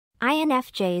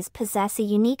INFJs possess a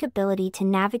unique ability to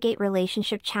navigate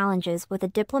relationship challenges with a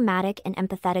diplomatic and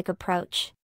empathetic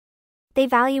approach. They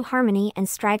value harmony and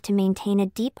strive to maintain a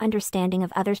deep understanding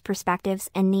of others'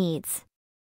 perspectives and needs.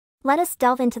 Let us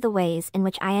delve into the ways in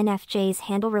which INFJs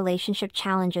handle relationship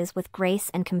challenges with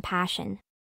grace and compassion.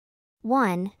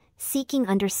 1. Seeking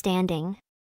understanding.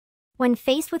 When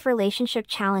faced with relationship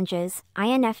challenges,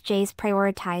 INFJs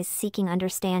prioritize seeking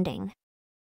understanding.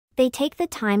 They take the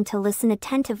time to listen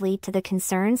attentively to the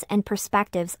concerns and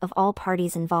perspectives of all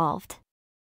parties involved.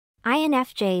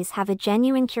 INFJs have a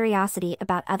genuine curiosity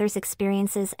about others'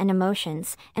 experiences and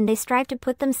emotions, and they strive to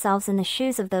put themselves in the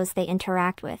shoes of those they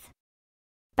interact with.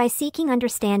 By seeking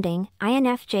understanding,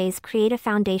 INFJs create a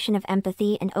foundation of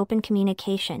empathy and open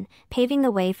communication, paving the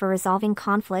way for resolving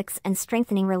conflicts and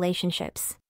strengthening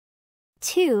relationships.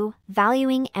 2.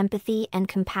 Valuing empathy and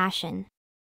compassion.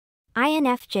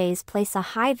 INFJs place a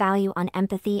high value on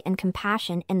empathy and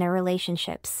compassion in their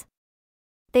relationships.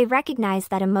 They recognize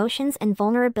that emotions and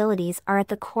vulnerabilities are at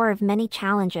the core of many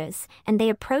challenges, and they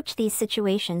approach these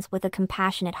situations with a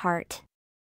compassionate heart.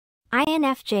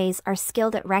 INFJs are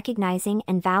skilled at recognizing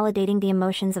and validating the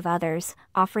emotions of others,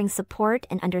 offering support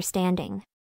and understanding.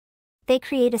 They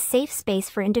create a safe space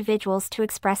for individuals to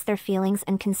express their feelings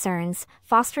and concerns,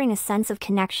 fostering a sense of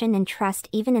connection and trust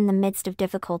even in the midst of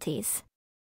difficulties.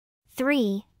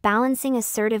 3. Balancing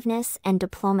assertiveness and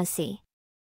diplomacy.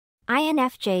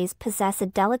 INFJs possess a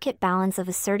delicate balance of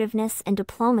assertiveness and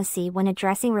diplomacy when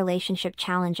addressing relationship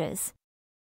challenges.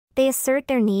 They assert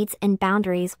their needs and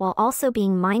boundaries while also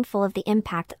being mindful of the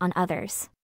impact on others.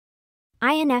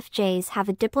 INFJs have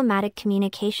a diplomatic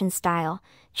communication style,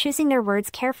 choosing their words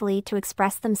carefully to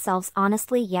express themselves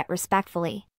honestly yet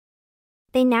respectfully.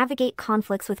 They navigate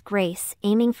conflicts with grace,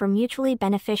 aiming for mutually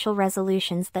beneficial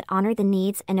resolutions that honor the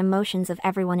needs and emotions of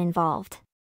everyone involved.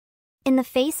 In the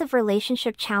face of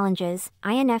relationship challenges,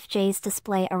 INFJs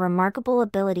display a remarkable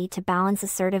ability to balance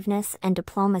assertiveness and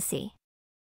diplomacy.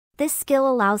 This skill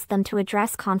allows them to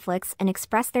address conflicts and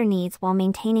express their needs while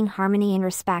maintaining harmony and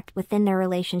respect within their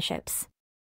relationships.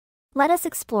 Let us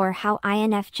explore how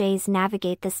INFJs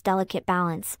navigate this delicate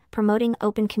balance, promoting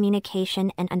open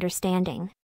communication and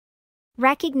understanding.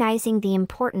 Recognizing the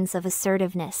importance of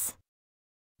assertiveness.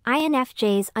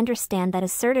 INFJs understand that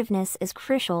assertiveness is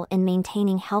crucial in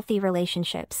maintaining healthy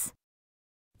relationships.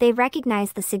 They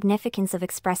recognize the significance of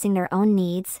expressing their own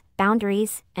needs,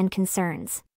 boundaries, and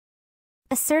concerns.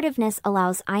 Assertiveness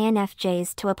allows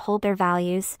INFJs to uphold their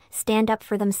values, stand up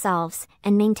for themselves,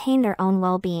 and maintain their own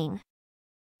well-being.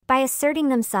 By asserting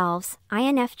themselves,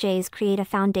 INFJs create a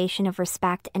foundation of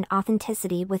respect and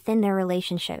authenticity within their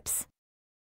relationships.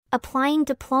 Applying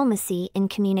diplomacy in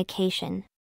communication.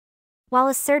 While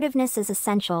assertiveness is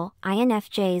essential,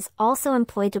 INFJs also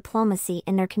employ diplomacy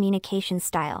in their communication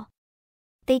style.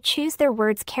 They choose their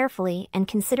words carefully and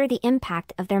consider the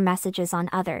impact of their messages on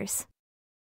others.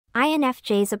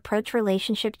 INFJs approach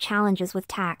relationship challenges with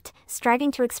tact,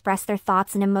 striving to express their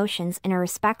thoughts and emotions in a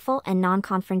respectful and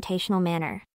non-confrontational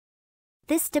manner.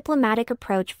 This diplomatic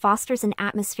approach fosters an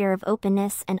atmosphere of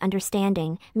openness and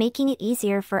understanding, making it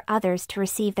easier for others to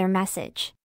receive their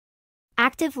message.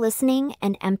 Active listening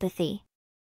and empathy.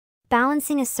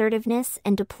 Balancing assertiveness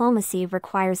and diplomacy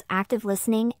requires active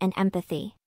listening and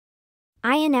empathy.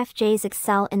 INFJs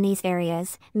excel in these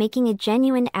areas, making a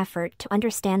genuine effort to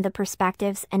understand the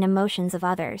perspectives and emotions of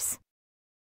others.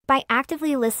 By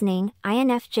actively listening,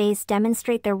 INFJs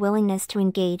demonstrate their willingness to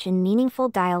engage in meaningful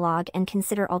dialogue and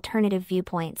consider alternative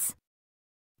viewpoints.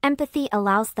 Empathy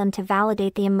allows them to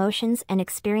validate the emotions and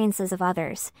experiences of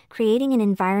others, creating an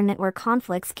environment where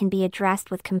conflicts can be addressed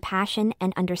with compassion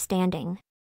and understanding.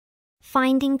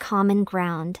 Finding common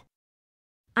ground.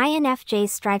 INFJs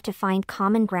strive to find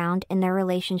common ground in their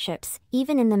relationships,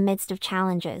 even in the midst of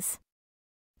challenges.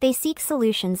 They seek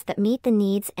solutions that meet the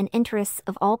needs and interests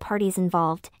of all parties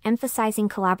involved, emphasizing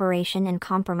collaboration and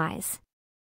compromise.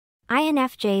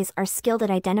 INFJs are skilled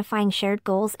at identifying shared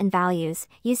goals and values,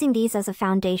 using these as a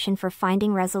foundation for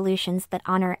finding resolutions that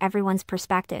honor everyone's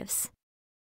perspectives.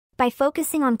 By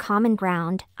focusing on common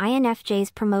ground,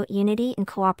 INFJs promote unity and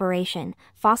cooperation,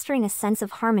 fostering a sense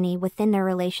of harmony within their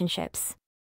relationships.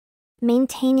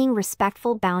 Maintaining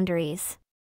respectful boundaries.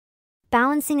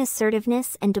 Balancing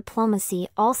assertiveness and diplomacy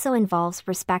also involves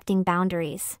respecting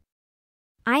boundaries.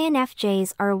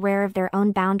 INFJs are aware of their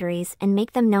own boundaries and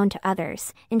make them known to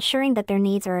others, ensuring that their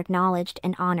needs are acknowledged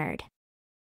and honored.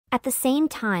 At the same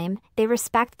time, they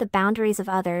respect the boundaries of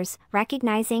others,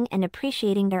 recognizing and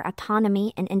appreciating their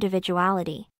autonomy and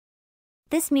individuality.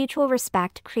 This mutual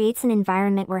respect creates an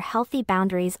environment where healthy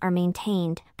boundaries are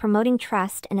maintained, promoting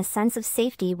trust and a sense of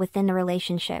safety within the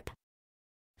relationship.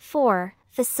 4.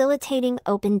 Facilitating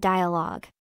open dialogue.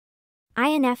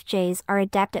 INFJs are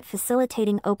adept at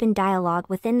facilitating open dialogue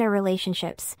within their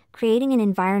relationships, creating an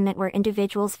environment where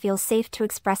individuals feel safe to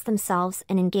express themselves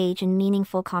and engage in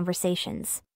meaningful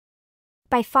conversations.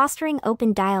 By fostering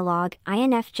open dialogue,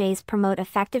 INFJs promote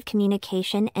effective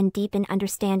communication and deepen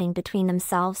understanding between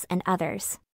themselves and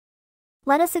others.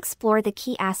 Let us explore the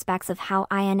key aspects of how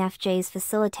INFJs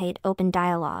facilitate open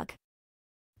dialogue.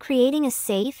 Creating a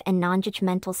safe and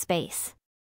non-judgmental space.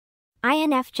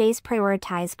 INFJs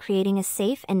prioritize creating a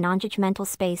safe and non-judgmental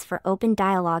space for open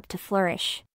dialogue to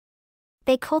flourish.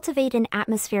 They cultivate an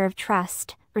atmosphere of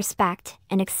trust, respect,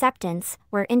 and acceptance,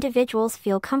 where individuals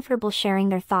feel comfortable sharing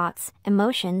their thoughts,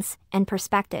 emotions, and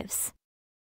perspectives.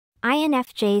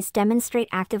 INFJs demonstrate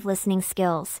active listening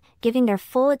skills, giving their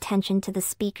full attention to the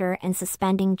speaker and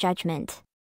suspending judgment.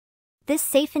 This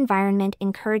safe environment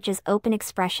encourages open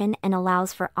expression and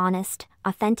allows for honest,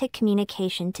 authentic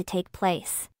communication to take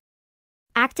place.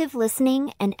 Active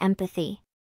listening and empathy.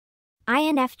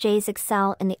 INFJs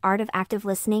excel in the art of active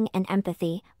listening and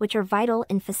empathy, which are vital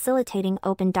in facilitating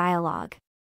open dialogue.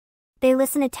 They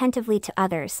listen attentively to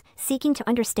others, seeking to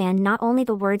understand not only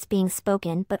the words being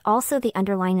spoken but also the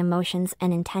underlying emotions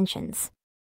and intentions.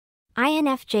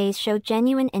 INFJs show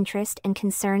genuine interest and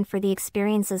concern for the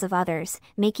experiences of others,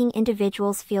 making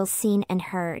individuals feel seen and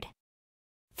heard.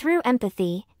 Through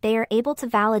empathy, they are able to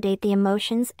validate the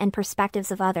emotions and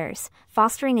perspectives of others,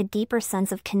 fostering a deeper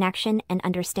sense of connection and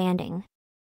understanding.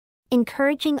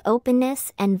 Encouraging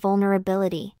openness and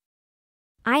vulnerability.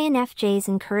 INFJs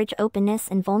encourage openness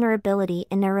and vulnerability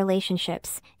in their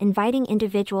relationships, inviting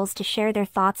individuals to share their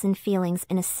thoughts and feelings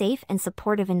in a safe and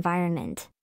supportive environment.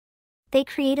 They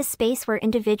create a space where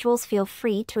individuals feel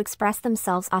free to express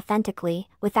themselves authentically,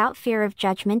 without fear of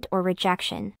judgment or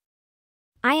rejection.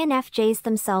 INFJs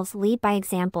themselves lead by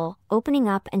example, opening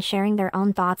up and sharing their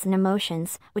own thoughts and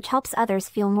emotions, which helps others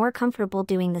feel more comfortable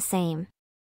doing the same.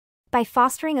 By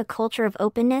fostering a culture of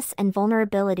openness and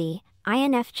vulnerability,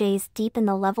 INFJs deepen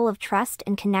the level of trust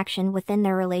and connection within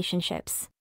their relationships.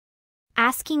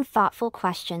 Asking thoughtful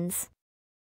questions.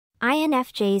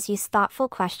 INFJs use thoughtful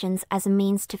questions as a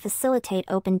means to facilitate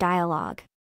open dialogue.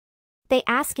 They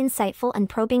ask insightful and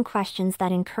probing questions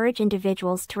that encourage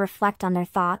individuals to reflect on their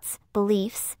thoughts,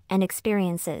 beliefs, and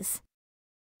experiences.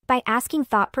 By asking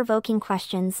thought-provoking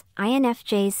questions,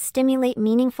 INFJs stimulate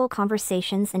meaningful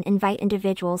conversations and invite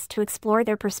individuals to explore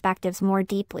their perspectives more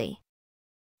deeply.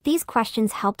 These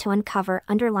questions help to uncover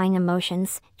underlying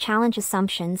emotions, challenge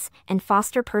assumptions, and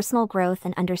foster personal growth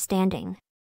and understanding.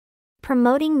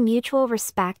 Promoting mutual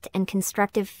respect and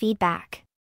constructive feedback.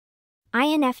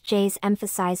 INFJs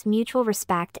emphasize mutual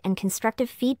respect and constructive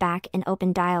feedback in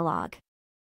open dialogue.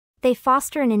 They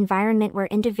foster an environment where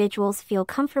individuals feel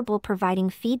comfortable providing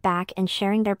feedback and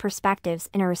sharing their perspectives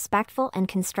in a respectful and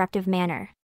constructive manner.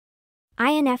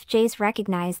 INFJs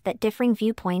recognize that differing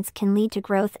viewpoints can lead to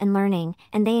growth and learning,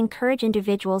 and they encourage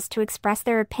individuals to express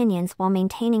their opinions while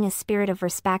maintaining a spirit of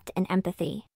respect and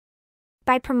empathy.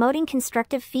 By promoting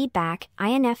constructive feedback,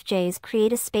 INFJs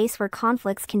create a space where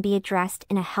conflicts can be addressed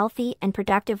in a healthy and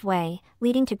productive way,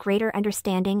 leading to greater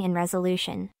understanding and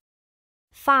resolution.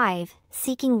 5.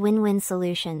 Seeking win-win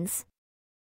solutions.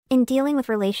 In dealing with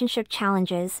relationship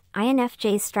challenges,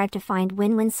 INFJs strive to find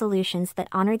win-win solutions that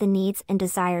honor the needs and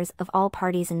desires of all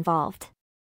parties involved.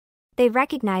 They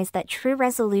recognize that true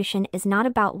resolution is not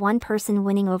about one person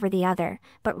winning over the other,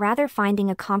 but rather finding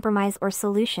a compromise or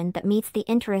solution that meets the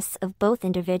interests of both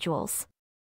individuals.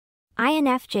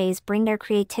 INFJs bring their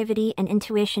creativity and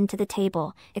intuition to the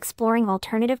table, exploring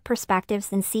alternative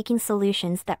perspectives and seeking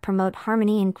solutions that promote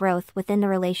harmony and growth within the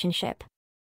relationship.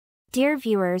 Dear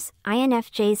viewers,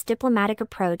 INFJ's diplomatic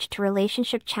approach to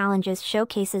relationship challenges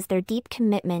showcases their deep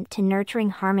commitment to nurturing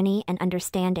harmony and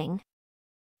understanding.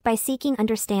 By seeking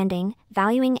understanding,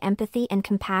 valuing empathy and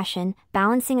compassion,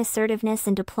 balancing assertiveness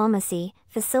and diplomacy,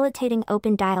 facilitating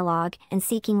open dialogue, and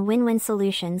seeking win-win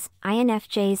solutions,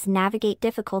 INFJs navigate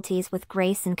difficulties with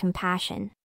grace and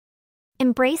compassion.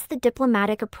 Embrace the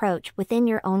diplomatic approach within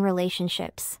your own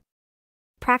relationships.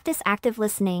 Practice active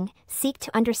listening, seek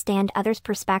to understand others'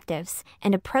 perspectives,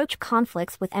 and approach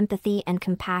conflicts with empathy and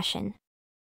compassion.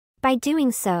 By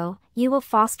doing so, you will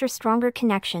foster stronger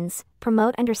connections,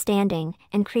 promote understanding,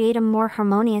 and create a more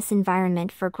harmonious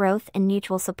environment for growth and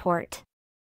mutual support.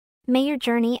 May your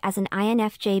journey as an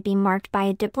INFJ be marked by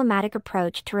a diplomatic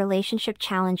approach to relationship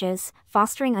challenges,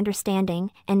 fostering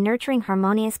understanding, and nurturing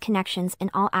harmonious connections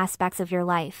in all aspects of your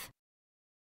life.